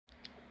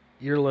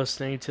You're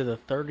listening to the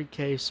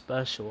 30K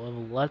special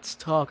of Let's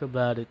Talk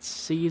About It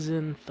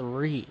Season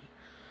 3.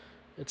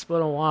 It's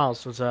been a while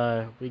since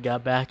we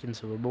got back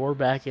into it, but we're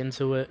back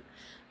into it.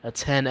 A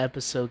 10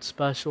 episode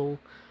special.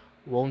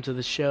 Welcome to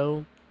the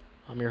show.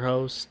 I'm your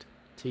host,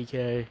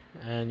 TK,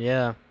 and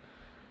yeah,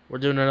 we're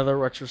doing another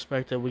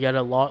retrospective. We got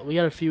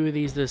a few of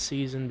these this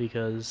season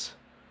because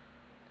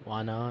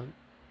why not?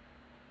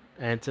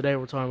 And today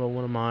we're talking about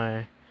one of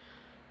my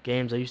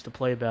games I used to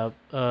play about.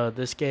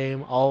 This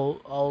game,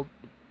 I'll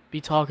be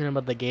talking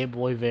about the Game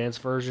Boy Advance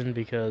version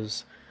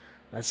because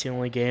that's the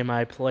only game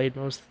I played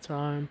most of the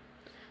time,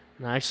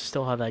 and I actually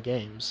still have that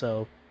game,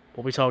 so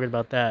we'll be talking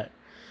about that.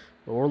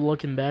 But we're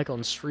looking back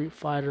on Street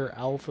Fighter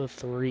Alpha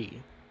 3.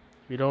 If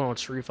you don't know what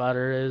Street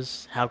Fighter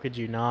is, how could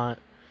you not?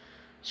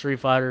 Street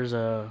Fighter's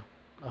a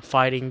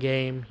fighting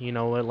game, you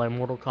know, like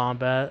Mortal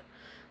Kombat,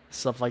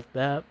 stuff like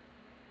that.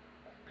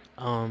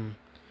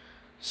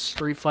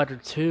 Street Fighter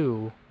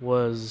 2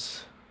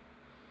 was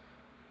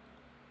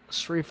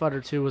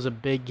a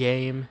big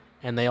game,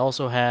 and they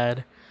also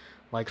had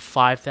like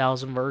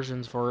 5,000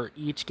 versions for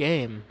each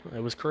game.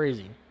 It was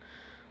crazy.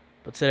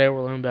 But today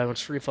we're looking back on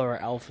Street Fighter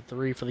Alpha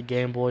 3 for the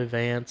Game Boy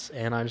Advance,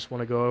 and I just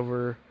want to go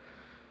over,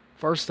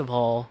 first of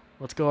all,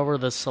 let's go over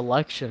the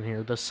selection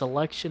here. The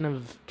selection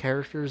of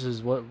characters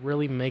is what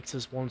really makes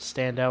this one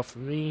stand out for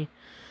me.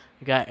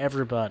 You got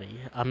everybody.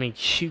 I mean,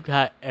 you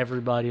got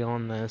everybody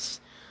on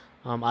this.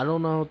 I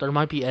don't know, there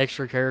might be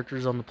extra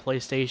characters on the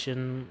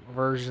PlayStation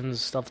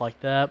versions, stuff like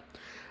that.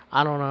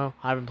 I don't know,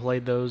 I haven't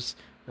played those.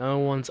 The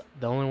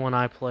only one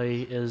I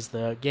play is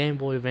the Game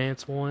Boy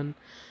Advance one,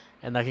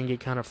 and that can get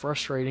kind of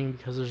frustrating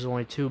because there's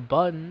only 2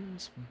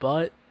 buttons,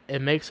 but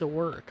it makes it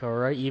work,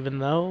 alright? Even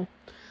though,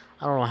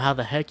 I don't know how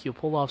the heck you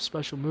pull off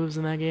special moves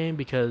in that game,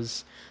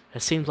 because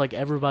it seems like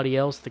everybody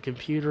else, the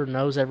computer,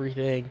 knows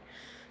everything,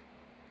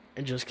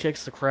 and just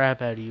kicks the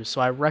crap out of you.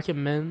 So I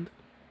recommend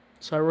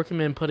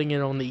putting it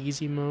on the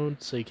easy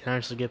mode so you can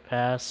actually get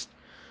past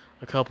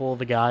a couple of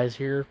the guys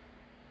here.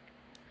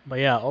 But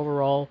yeah,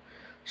 overall,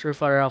 Street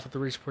Fighter Alpha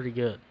 3 is pretty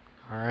good.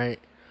 Alright.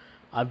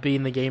 I've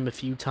beaten the game a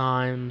few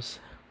times.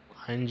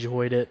 I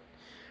enjoyed it.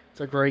 It's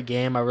a great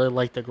game. I really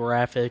like the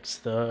graphics.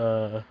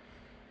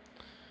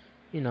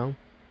 You know,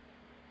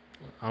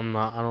 I don't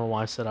know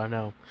why I said I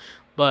know.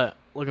 But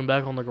looking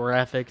back on the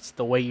graphics,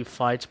 the way you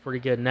fight's pretty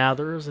good. Now,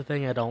 there is a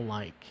thing I don't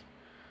like.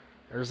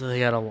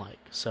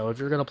 So if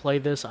you're going to play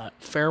this,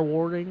 fair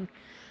warning,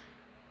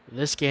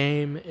 this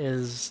game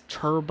is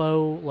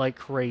turbo like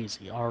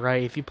crazy,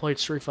 alright? If you played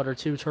Street Fighter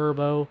 2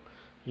 Turbo,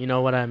 you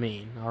know what I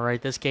mean, alright?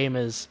 This game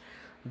is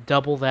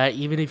double that,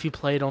 even if you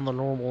played on the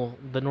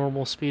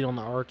normal speed on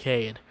the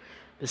arcade.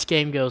 This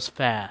game goes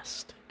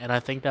fast, and I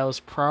think that was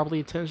probably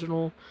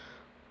intentional,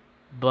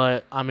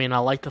 but, I mean, I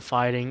like the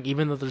fighting,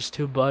 even though there's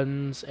 2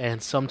 buttons,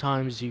 and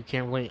sometimes you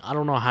can't really, I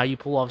don't know how you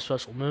pull off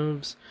special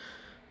moves,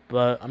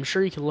 but I'm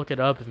sure you can look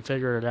it up and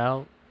figure it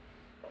out.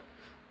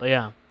 But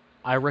yeah,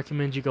 I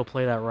recommend you go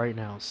play that right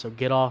now. So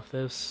get off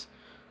this,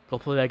 go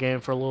play that game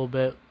for a little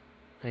bit,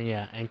 and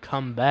yeah, and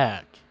come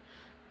back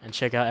and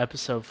check out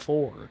episode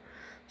 4.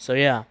 So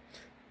yeah,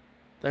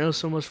 thank you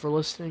so much for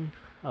listening.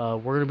 We're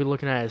going to be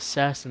looking at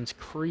Assassin's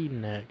Creed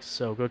next,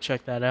 so go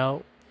check that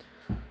out.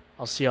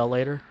 I'll see y'all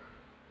later.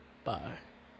 Bye.